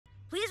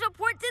please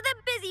report to the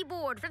busy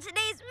board for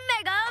today's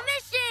mega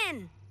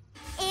mission.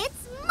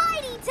 It's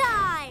mighty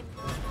time!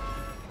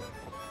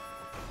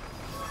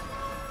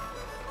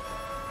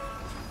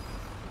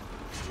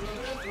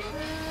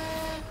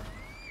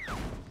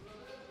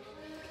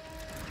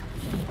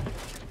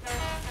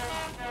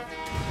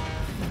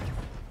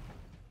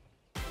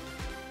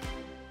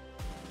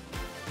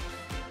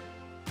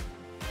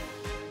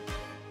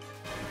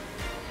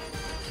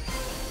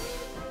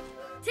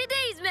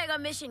 Today's mega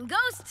mission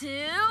goes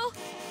to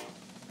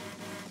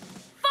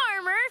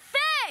Farmer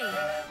Faye.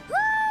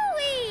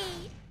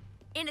 Woo-wee!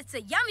 And it's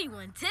a yummy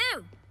one,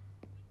 too.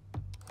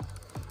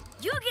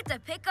 You get to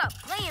pick up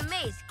Clay and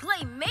May's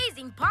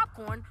Clay-mazing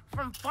popcorn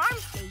from Farm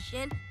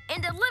Station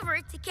and deliver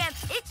it to Camp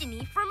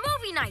Itchiknee for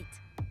movie night.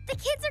 The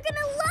kids are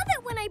gonna love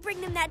it when I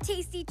bring them that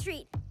tasty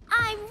treat.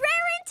 I'm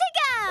raring to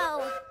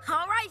go!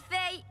 All right,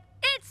 Faye,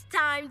 it's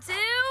time to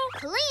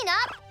Clean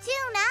up,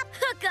 tune up,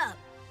 hook up.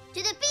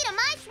 to the beat of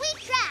my sweet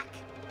track.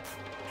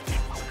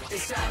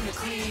 It's time to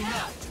clean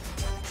up.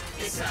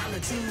 It's time to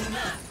tune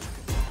up.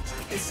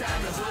 It's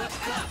time to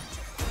hook up.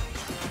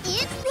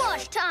 It's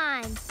wash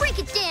time. Break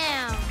it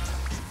down.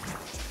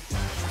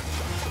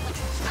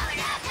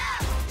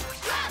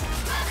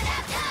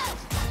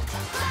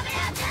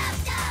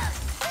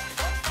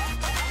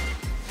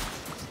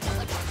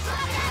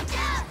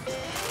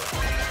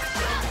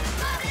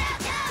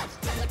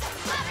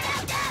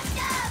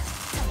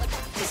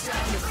 It's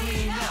time to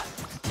clean up.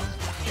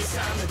 It's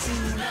time to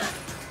tune up.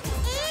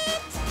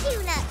 It's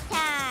tune-up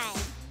time.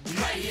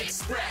 Mighty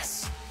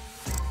Express.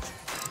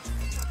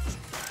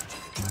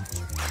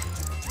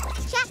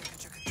 Check,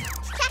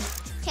 check,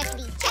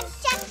 checkity, check,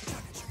 check.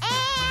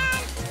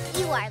 And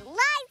you are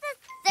Liza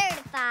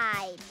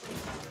certified.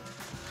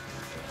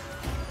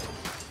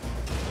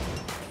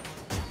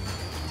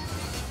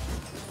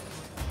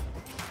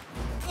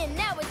 And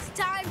now it's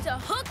time to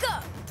hook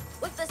up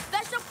with the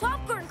special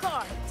popcorn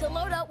card to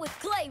load up with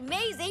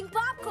Clay-mazing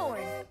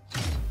popcorn.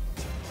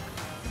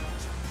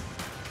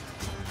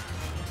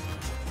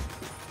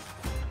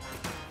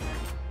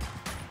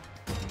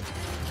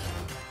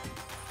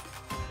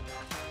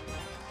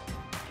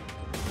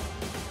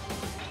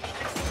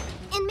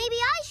 And maybe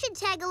I should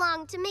tag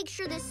along to make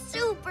sure the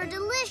super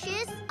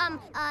delicious,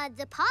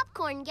 the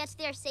popcorn gets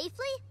there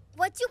safely.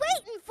 What you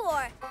waiting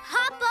for?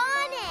 Hop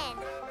on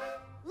in.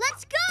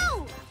 Let's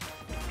go!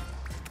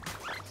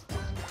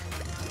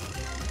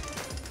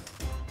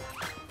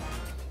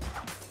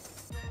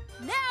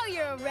 Now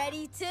you're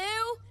ready to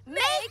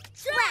make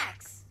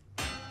tracks.